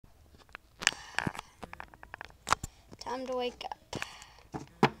time to wake up.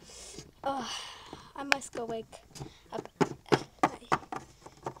 Oh, I must go wake up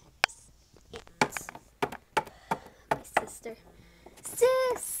my sister.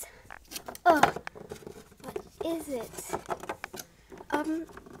 Sis! Oh, what is it?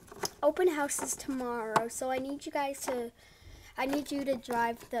 Open house is tomorrow, so I need you to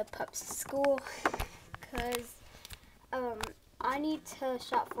drive the pups to school, because I need to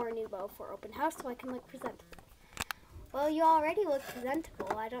shop for a new bow for open house so I can look presentable. Well, you already look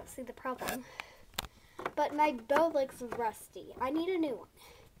presentable. I don't see the problem. But my bow looks rusty. I need a new one.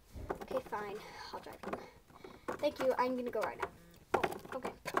 Okay, fine. I'll drive you. Thank you. I'm going to go right now. Oh,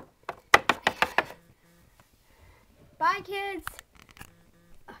 okay. Bye, kids.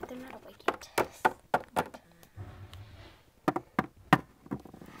 Oh, they're not awake yet.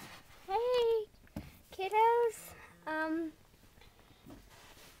 Hey, kiddos.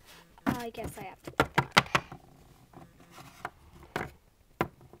 I guess I have to pick them up.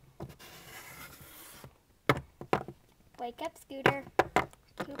 Wake up, Scooter,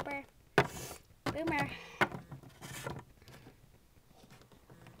 Cooper, Boomer.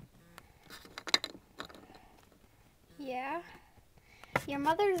 Yeah? Your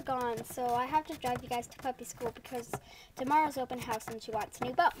mother's gone, so I have to drive you guys to puppy school because tomorrow's open house and she wants a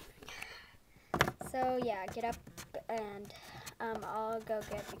new bow. So yeah, get up and I'll go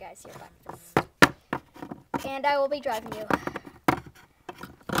get you guys your breakfast. And I will be driving you.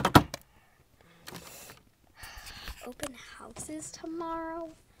 Open houses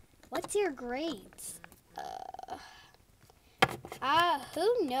tomorrow? What's your grades?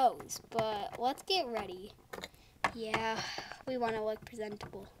 Who knows, but let's get ready. Yeah, we want to look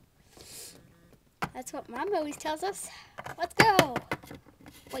presentable. That's what Mom always tells us. Let's go.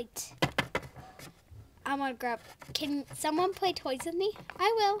 Wait. I'm gonna grab. Can someone play toys with me?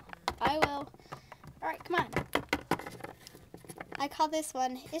 I will. All right, come on. I call this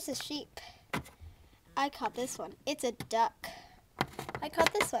one, it's a sheep. I call this one, it's a duck. I call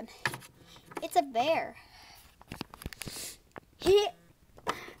this one, it's a bear.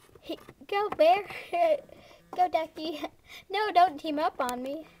 Go bear. Go ducky. No, don't team up on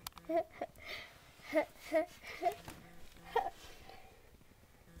me.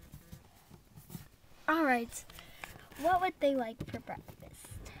 Alright, what would they like for breakfast?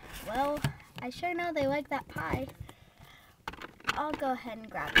 Well, I sure know they like that pie. I'll go ahead and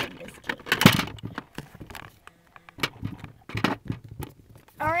grab them this cake.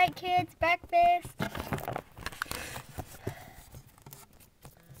 Alright kids, breakfast.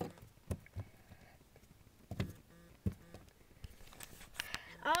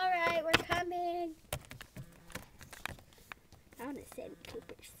 Alright, we're coming. I want to sit in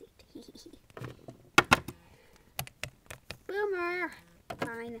Cooper's seat. Boomer!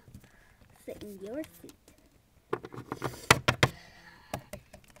 Fine. Sit in your seat.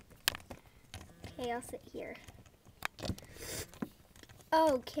 Okay, I'll sit here.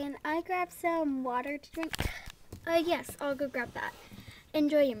 Oh, can I grab some water to drink? Yes, I'll go grab that.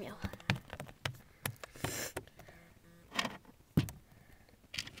 Enjoy your meal.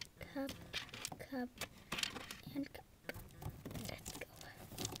 Cup, and cup. Let's go.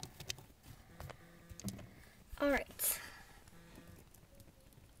 Alright.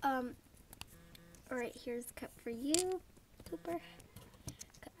 Alright, here's a cup for you, Cooper.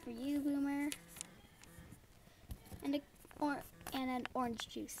 Cup for you, Boomer. And an orange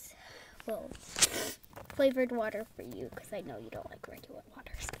juice. Well, flavored water for you, because I know you don't like regular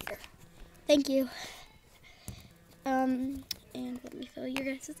water, Scooter. Thank you. And let me fill your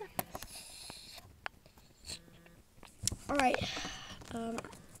guys' up. Alright.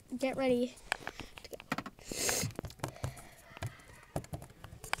 Get ready to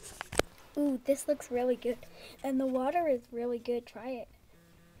go. Ooh, this looks really good. And the water is really good. Try it.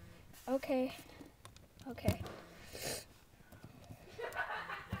 Okay.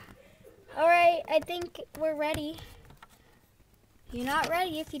 Alright, I think we're ready. You're not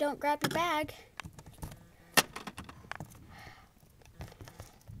ready if you don't grab your bag.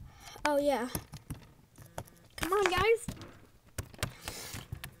 Oh yeah. Come on, guys.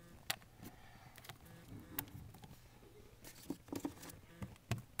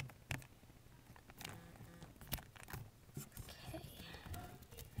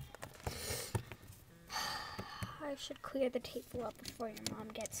 I should clear the table up before your mom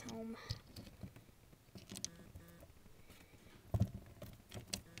gets home.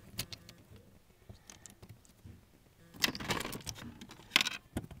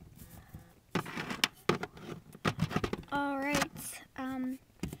 Alright,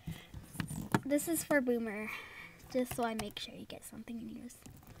 this is for Boomer, just so I make sure you get something to use.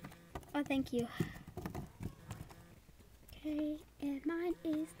 Oh, thank you. Okay, and mine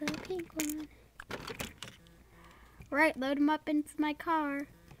is the pink one. Right, load them up into my car.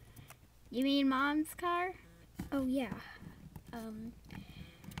 You mean Mom's car? Oh yeah.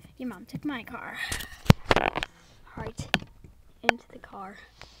 Your mom took my car. Right, into the car.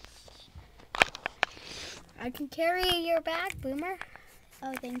 I can carry your bag, Boomer.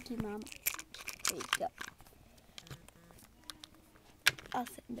 Oh, thank you, Mom. There you go. I'll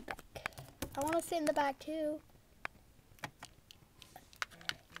sit in the back. I want to sit in the back too.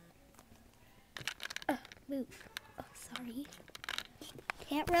 Move. Oh, sorry.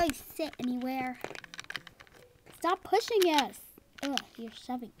 Can't really sit anywhere. Stop pushing us. Ugh, you're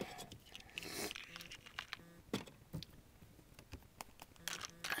shoving.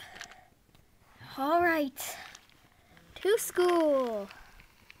 All right. To school.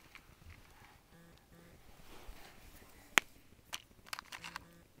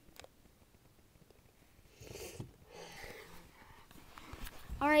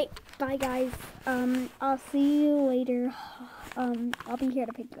 Alright, bye guys. I'll see you later. I'll be here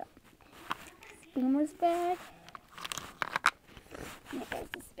to pick up Boomer's bag. There goes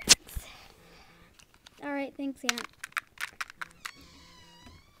his bags. Alright, thanks, Aunt.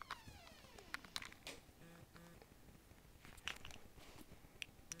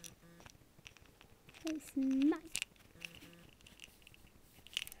 It's nice.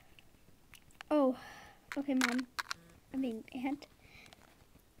 Oh, okay, Mom. Aunt.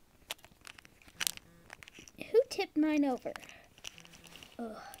 Who tipped mine over?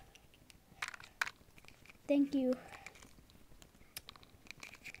 Ugh. Thank you.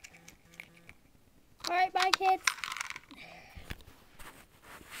 Alright, bye kids.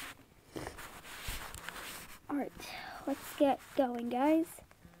 Alright, let's get going, guys.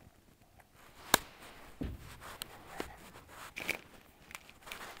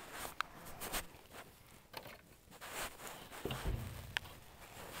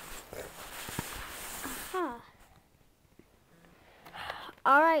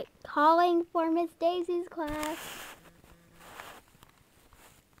 Alright, calling for Miss Daisy's class.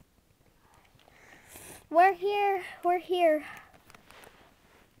 We're here.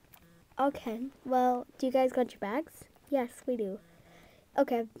 Okay, well, do you guys got your bags? Yes, we do.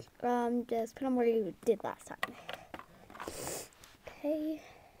 Okay, just put them where you did last time. Okay.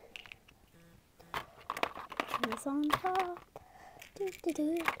 This on top.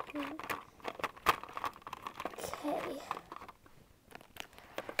 Okay.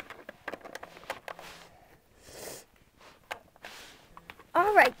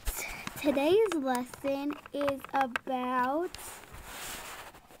 Alright, today's lesson is about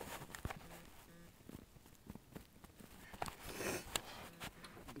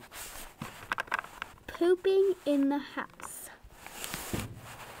pooping in the house.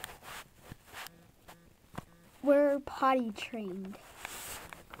 We're potty trained.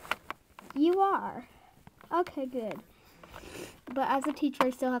 You are? Okay, good. But as a teacher, I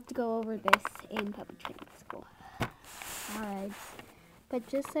still have to go over this in public training school. Alright. But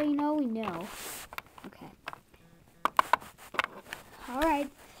just so you know, we know. Okay.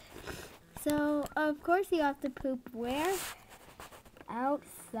 Alright. So, of course you have to poop where?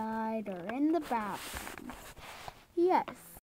 Outside or in the bathroom. Yes.